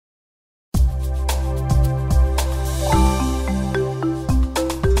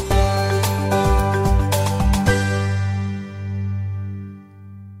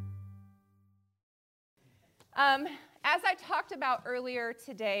As I talked about earlier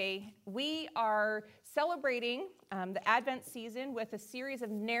today, we are celebrating the Advent season with a series of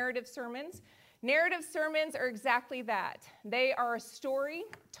narrative sermons. Narrative sermons are exactly that. They are a story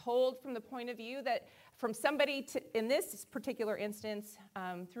told from the point of view that from somebody, in this particular instance,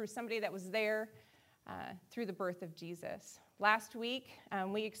 through somebody that was there through the birth of Jesus. Last week,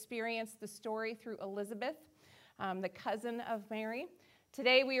 we experienced the story through Elizabeth, the cousin of Mary.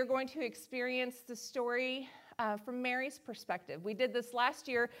 Today, we are going to experience the story from Mary's perspective. We did this last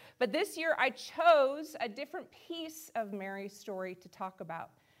year, but this year I chose a different piece of Mary's story to talk about.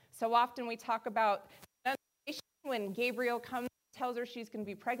 So often we talk about when Gabriel comes and tells her she's going to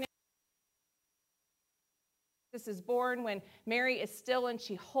be pregnant. This is born when Mary is still and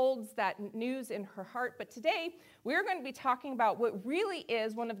she holds that news in her heart. But today, we're going to be talking about what really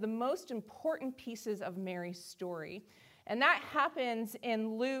is one of the most important pieces of Mary's story. And that happens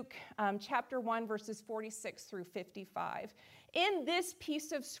in Luke chapter 1, verses 46 through 55. In this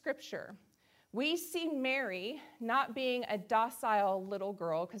piece of scripture, we see Mary not being a docile little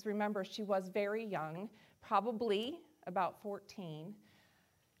girl, because remember, she was very young, probably about 14.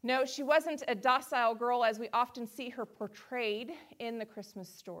 No, she wasn't a docile girl as we often see her portrayed in the Christmas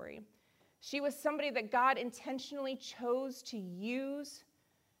story. She was somebody that God intentionally chose to use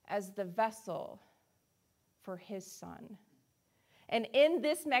as the vessel for his son. And in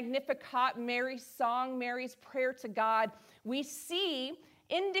this Magnificat, Mary's song, Mary's prayer to God, we see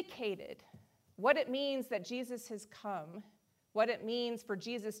indicated what it means that Jesus has come, what it means for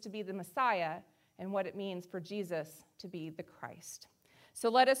Jesus to be the Messiah, and what it means for Jesus to be the Christ. So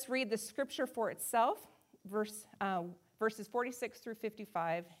let us read the scripture for itself, verses 46 through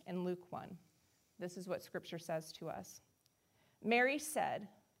 55 in Luke 1. This is what scripture says to us. Mary said,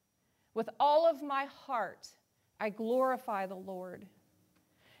 "With all of my heart, I glorify the Lord.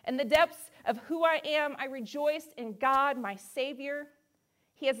 In the depths of who I am, I rejoice in God, my Savior.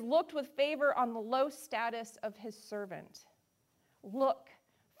 He has looked with favor on the low status of his servant. Look,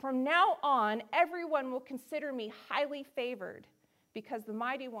 from now on, everyone will consider me highly favored, because the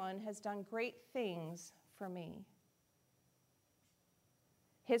Mighty One has done great things for me.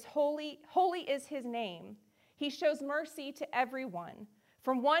 His holy is his name. He shows mercy to everyone,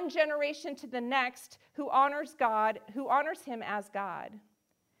 from one generation to the next, who honors him as God.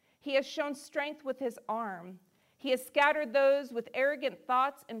 He has shown strength with his arm. He has scattered those with arrogant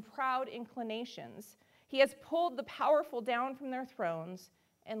thoughts and proud inclinations. He has pulled the powerful down from their thrones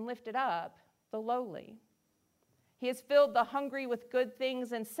and lifted up the lowly. He has filled the hungry with good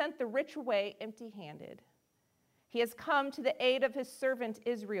things and sent the rich away empty-handed. He has come to the aid of his servant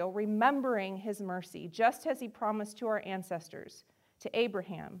Israel, remembering his mercy, just as he promised to our ancestors, to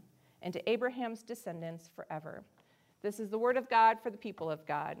Abraham, and to Abraham's descendants forever." This is the word of God for the people of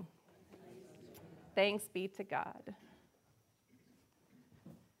God. Thanks be to God.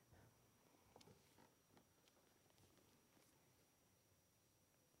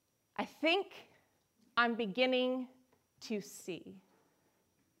 I think I'm beginning to see.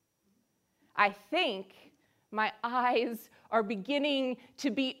 I think my eyes are beginning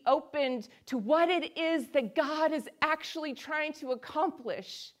to be opened to what it is that God is actually trying to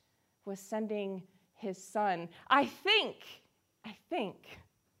accomplish with sending his son. I think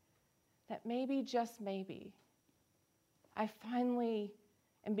that maybe, just maybe, I finally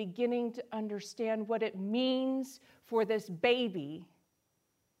am beginning to understand what it means for this baby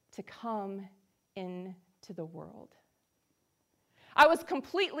to come into the world. I was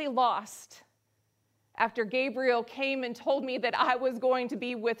completely lost after Gabriel came and told me that I was going to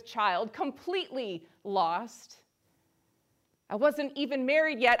be with child. Completely lost. I wasn't even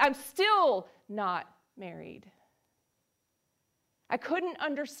married yet. I'm still not married. I couldn't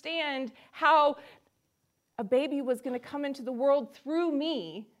understand how a baby was going to come into the world through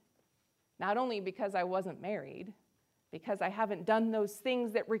me, not only because I wasn't married, because I haven't done those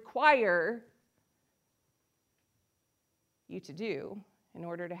things that require you to do in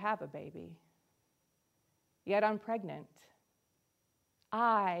order to have a baby. Yet I'm pregnant.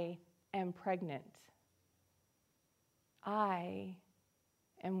 I am pregnant. I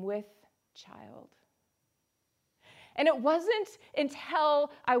am with child. And it wasn't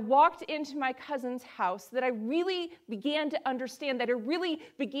until I walked into my cousin's house that I really began to understand, that I really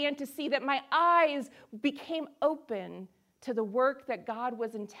began to see, that my eyes became open to the work that God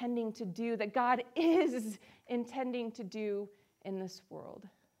was intending to do, that God is intending to do in this world.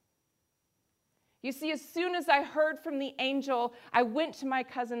 You see, as soon as I heard from the angel, I went to my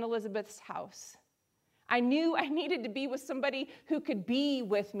cousin Elizabeth's house. I knew I needed to be with somebody who could be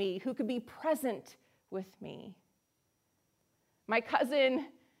with me, who could be present with me. My cousin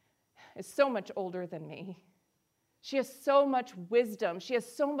is so much older than me. She has so much wisdom. She has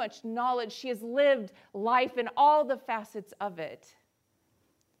so much knowledge. She has lived life in all the facets of it.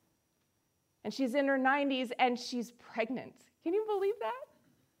 And she's in her 90s and she's pregnant. Can you believe that?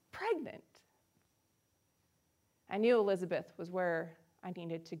 Pregnant. I knew Elizabeth was where I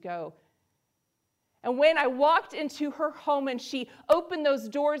needed to go. And when I walked into her home and she opened those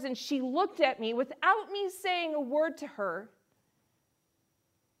doors and she looked at me without me saying a word to her,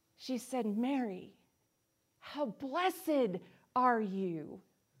 she said, "Mary, how blessed are you?"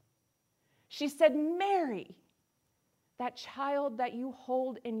 She said, "Mary, that child that you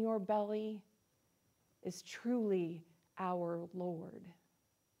hold in your belly is truly our Lord."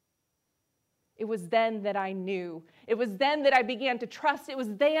 It was then that I knew. It was then that I began to trust. It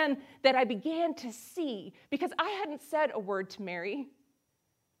was then that I began to see, because I hadn't said a word to Mary,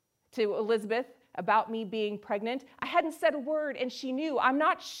 to Elizabeth, about me being pregnant. I hadn't said a word, and she knew. I'm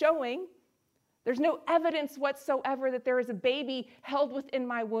not showing. There's no evidence whatsoever that there is a baby held within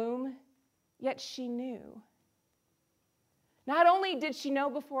my womb, yet she knew. Not only did she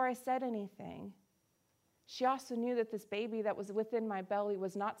know before I said anything, she also knew that this baby that was within my belly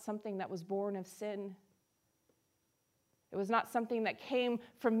was not something that was born of sin. It was not something that came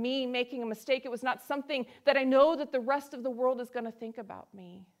from me making a mistake. It was not something that I know that the rest of the world is going to think about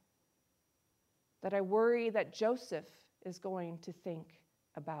me, that I worry that Joseph is going to think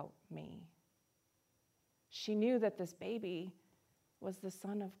about me. She knew that this baby was the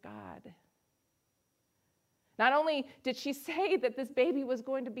Son of God. Not only did she say that this baby was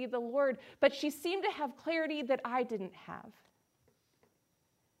going to be the Lord, but she seemed to have clarity that I didn't have.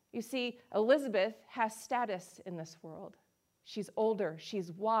 You see, Elizabeth has status in this world. She's older,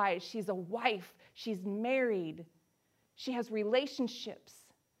 she's wise, she's a wife, she's married, she has relationships.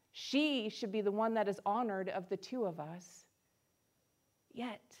 She should be the one that is honored of the two of us.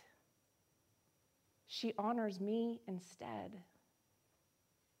 Yet, she honors me instead.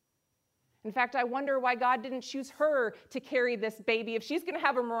 In fact, I wonder why God didn't choose her to carry this baby. If she's going to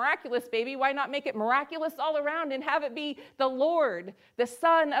have a miraculous baby, why not make it miraculous all around and have it be the Lord, the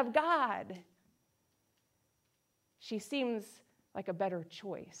Son of God? She seems like a better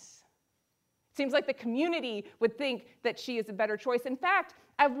choice. It seems like the community would think that she is a better choice. In fact,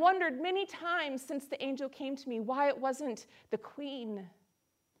 I've wondered many times since the angel came to me why it wasn't the queen,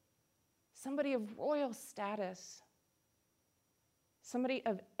 somebody of royal status, somebody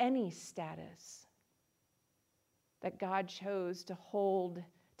of any status that God chose to hold,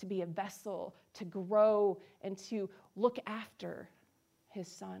 to be a vessel, to grow, and to look after his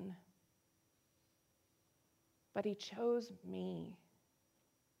son. But he chose me.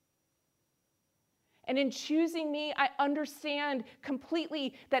 And in choosing me, I understand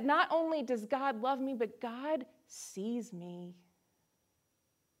completely that not only does God love me, but God sees me.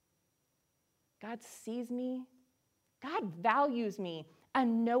 God sees me. God values me, a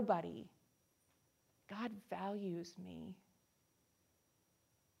nobody. God values me.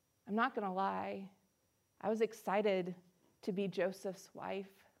 I'm not going to lie. I was excited to be Joseph's wife.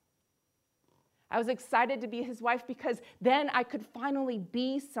 I was excited to be his wife because then I could finally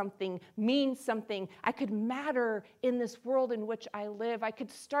be something, mean something. I could matter in this world in which I live. I could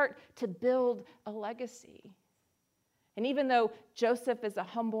start to build a legacy. And even though Joseph is a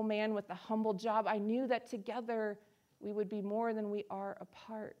humble man with a humble job, I knew that together we would be more than we are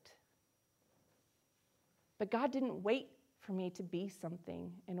apart. But God didn't wait for me to be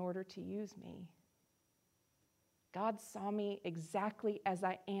something in order to use me. God saw me exactly as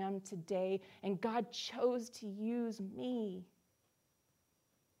I am today, and God chose to use me,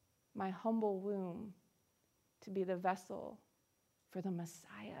 my humble womb, to be the vessel for the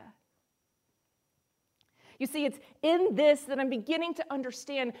Messiah. You see, it's in this that I'm beginning to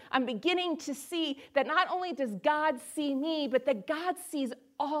understand, I'm beginning to see that not only does God see me, but that God sees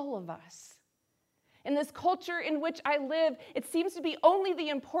all of us. In this culture in which I live, it seems to be only the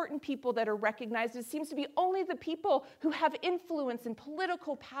important people that are recognized. It seems to be only the people who have influence and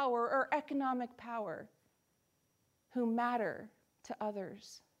political power or economic power who matter to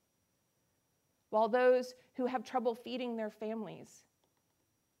others, while those who have trouble feeding their families,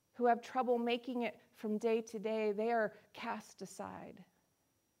 who have trouble making it from day to day, they are cast aside.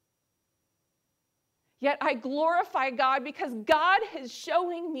 Yet I glorify God because God is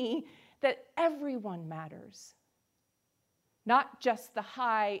showing me that everyone matters. Not just the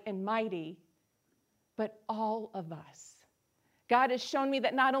high and mighty, but all of us. God has shown me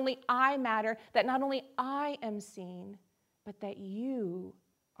that not only I matter, that not only I am seen, but that you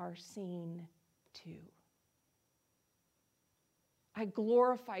are seen too. I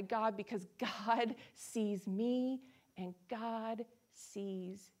glorify God because God sees me and God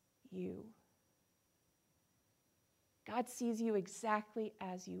sees you. God sees you exactly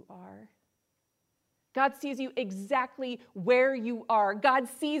as you are. God sees you exactly where you are. God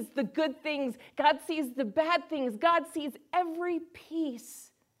sees the good things. God sees the bad things. God sees every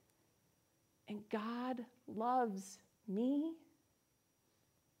piece. And God loves me.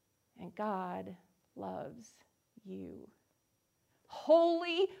 And God loves you.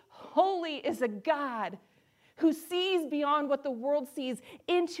 Holy, holy is a God who sees beyond what the world sees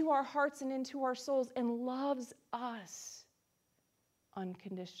into our hearts and into our souls and loves us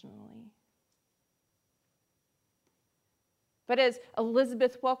unconditionally. But as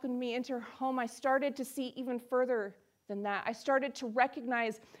Elizabeth welcomed me into her home, I started to see even further than that. I started to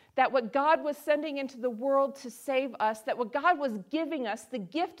recognize that what God was sending into the world to save us, that what God was giving us, the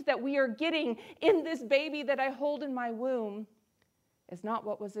gift that we are getting in this baby that I hold in my womb, is not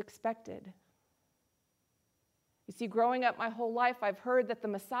what was expected. You see, growing up my whole life, I've heard that the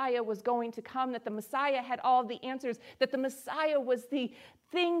Messiah was going to come, that the Messiah had all the answers, that the Messiah was the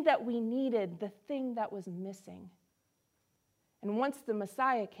thing that we needed, the thing that was missing. And once the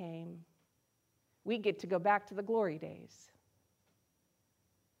Messiah came, we get to go back to the glory days.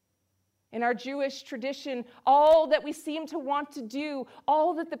 In our Jewish tradition, all that we seem to want to do,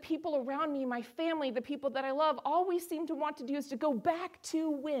 all that the people around me, my family, the people that I love, all we seem to want to do is to go back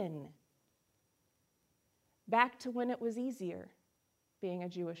to when? Back to when it was easier being a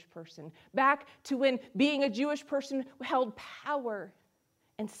Jewish person. Back to when being a Jewish person held power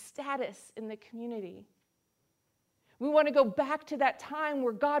and status in the community. We want to go back to that time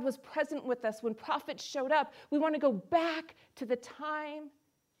where God was present with us, when prophets showed up. We want to go back to the time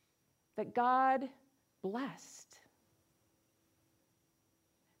that God blessed.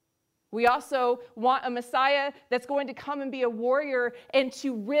 We also want a Messiah that's going to come and be a warrior and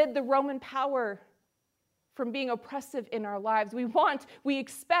to rid the Roman power from being oppressive in our lives. We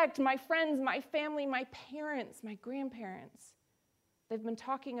expect, my friends, my family, my parents, my grandparents, they've been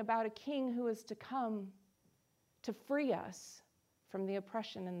talking about a king who is to come to free us from the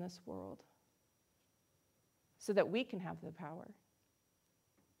oppression in this world so that we can have the power,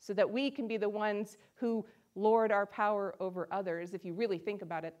 so that we can be the ones who lord our power over others. If you really think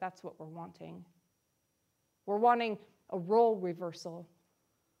about it, that's what we're wanting. We're wanting a role reversal.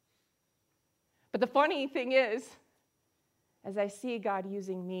 But the funny thing is, as I see God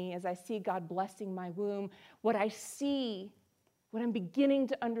using me, as I see God blessing my womb, what I'm beginning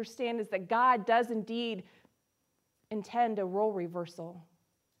to understand is that God does indeed intend a role reversal,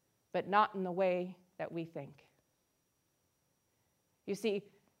 but not in the way that we think. You see,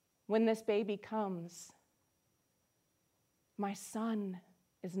 when this baby comes, my son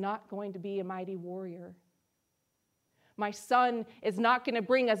is not going to be a mighty warrior. My son is not going to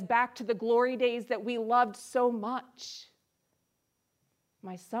bring us back to the glory days that we loved so much.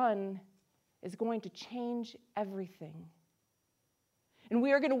 My son is going to change everything. And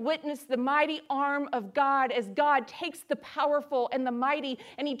we are going to witness the mighty arm of God as God takes the powerful and the mighty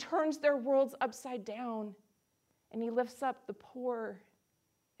and he turns their worlds upside down. And he lifts up the poor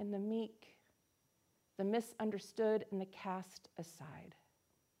and the meek, the misunderstood and the cast aside.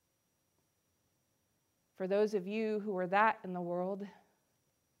 For those of you who are that in the world,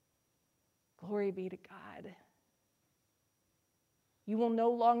 glory be to God. You will no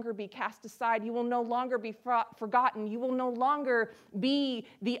longer be cast aside. You will no longer be forgotten. You will no longer be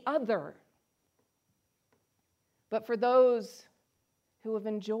the other. But for those who have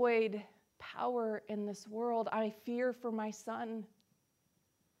enjoyed power in this world, I fear for my son.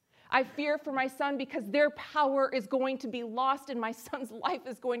 I fear for my son because their power is going to be lost and my son's life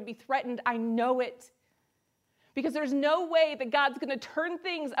is going to be threatened. I know it. Because there's no way that God's going to turn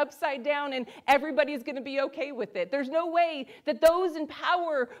things upside down and everybody's going to be okay with it. There's no way that those in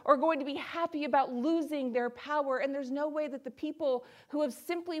power are going to be happy about losing their power. And there's no way that the people who have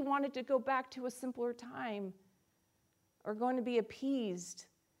simply wanted to go back to a simpler time are going to be appeased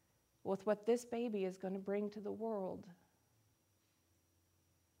with what this baby is going to bring to the world.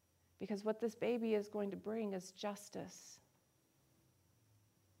 Because what this baby is going to bring is justice.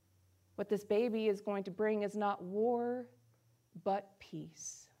 What this baby is going to bring is not war, but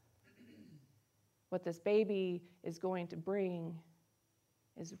peace. What this baby is going to bring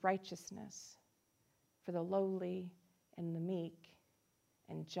is righteousness for the lowly and the meek,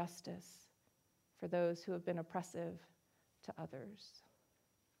 and justice for those who have been oppressive to others.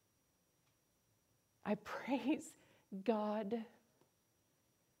 I praise God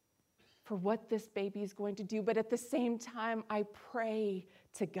for what this baby is going to do, but at the same time, I pray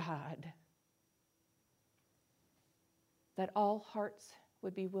to God that all hearts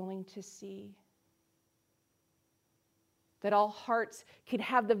would be willing to see that all hearts could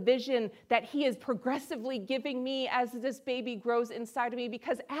have the vision that he is progressively giving me as this baby grows inside of me.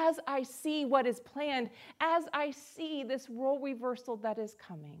 Because as I see what is planned, as I see this role reversal that is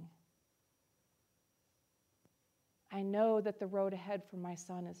coming, I know that the road ahead for my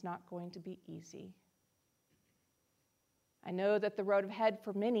son is not going to be easy. I know that the road ahead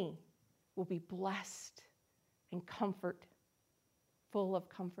for many will be blessed and comfort, full of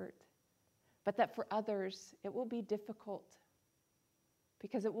comfort. But that for others, it will be difficult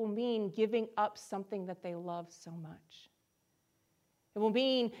because it will mean giving up something that they love so much. It will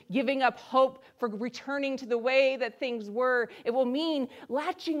mean giving up hope for returning to the way that things were. It will mean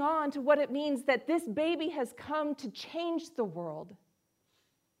latching on to what it means that this baby has come to change the world,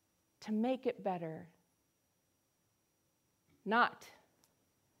 to make it better, not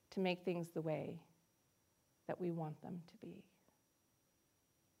to make things the way that we want them to be.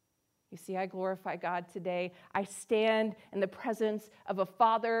 You see, I glorify God today. I stand in the presence of a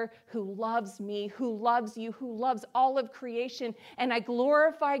Father who loves me, who loves you, who loves all of creation. And I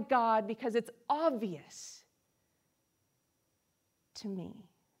glorify God because it's obvious to me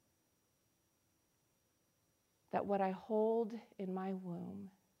that what I hold in my womb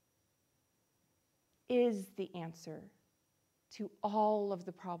is the answer to all of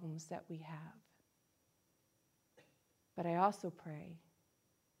the problems that we have. But I also pray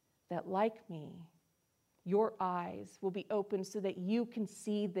that, like me, your eyes will be open so that you can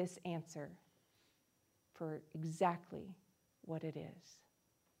see this answer for exactly what it is.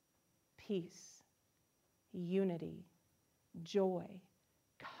 Peace, unity, joy,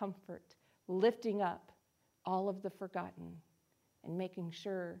 comfort, lifting up all of the forgotten and making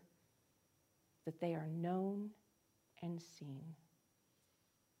sure that they are known and seen.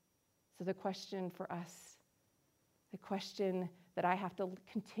 So the question for us, the question that I have to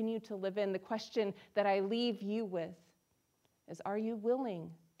continue to live in, the question that I leave you with is, are you willing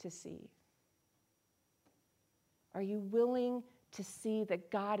to see? Are you willing to see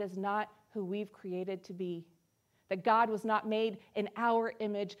that God is not who we've created to be? That God was not made in our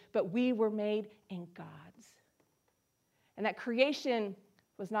image, but we were made in God's. And that creation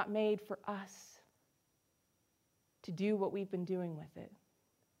was not made for us to do what we've been doing with it.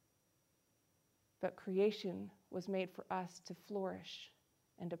 But creation was made for us to flourish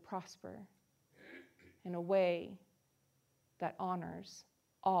and to prosper in a way that honors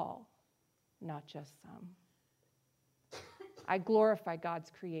all, not just some. I glorify God's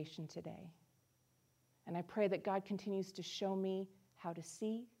creation today. And I pray that God continues to show me how to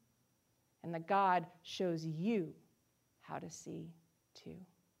see, and that God shows you how to see too.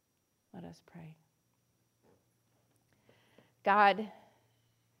 Let us pray. God,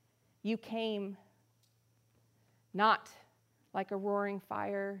 you came not like a roaring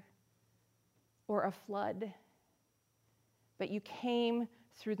fire or a flood, but you came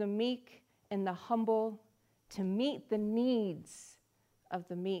through the meek and the humble to meet the needs of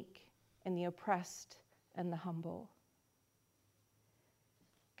the meek and the oppressed and the humble.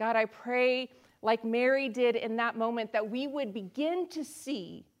 God, I pray, like Mary did in that moment, that we would begin to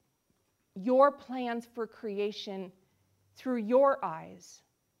see your plans for creation through your eyes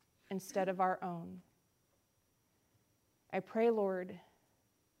instead of our own. I pray, Lord,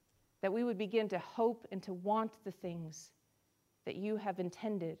 that we would begin to hope and to want the things that you have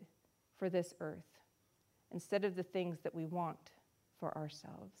intended for this earth instead of the things that we want for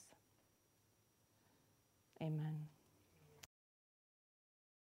ourselves. Amen.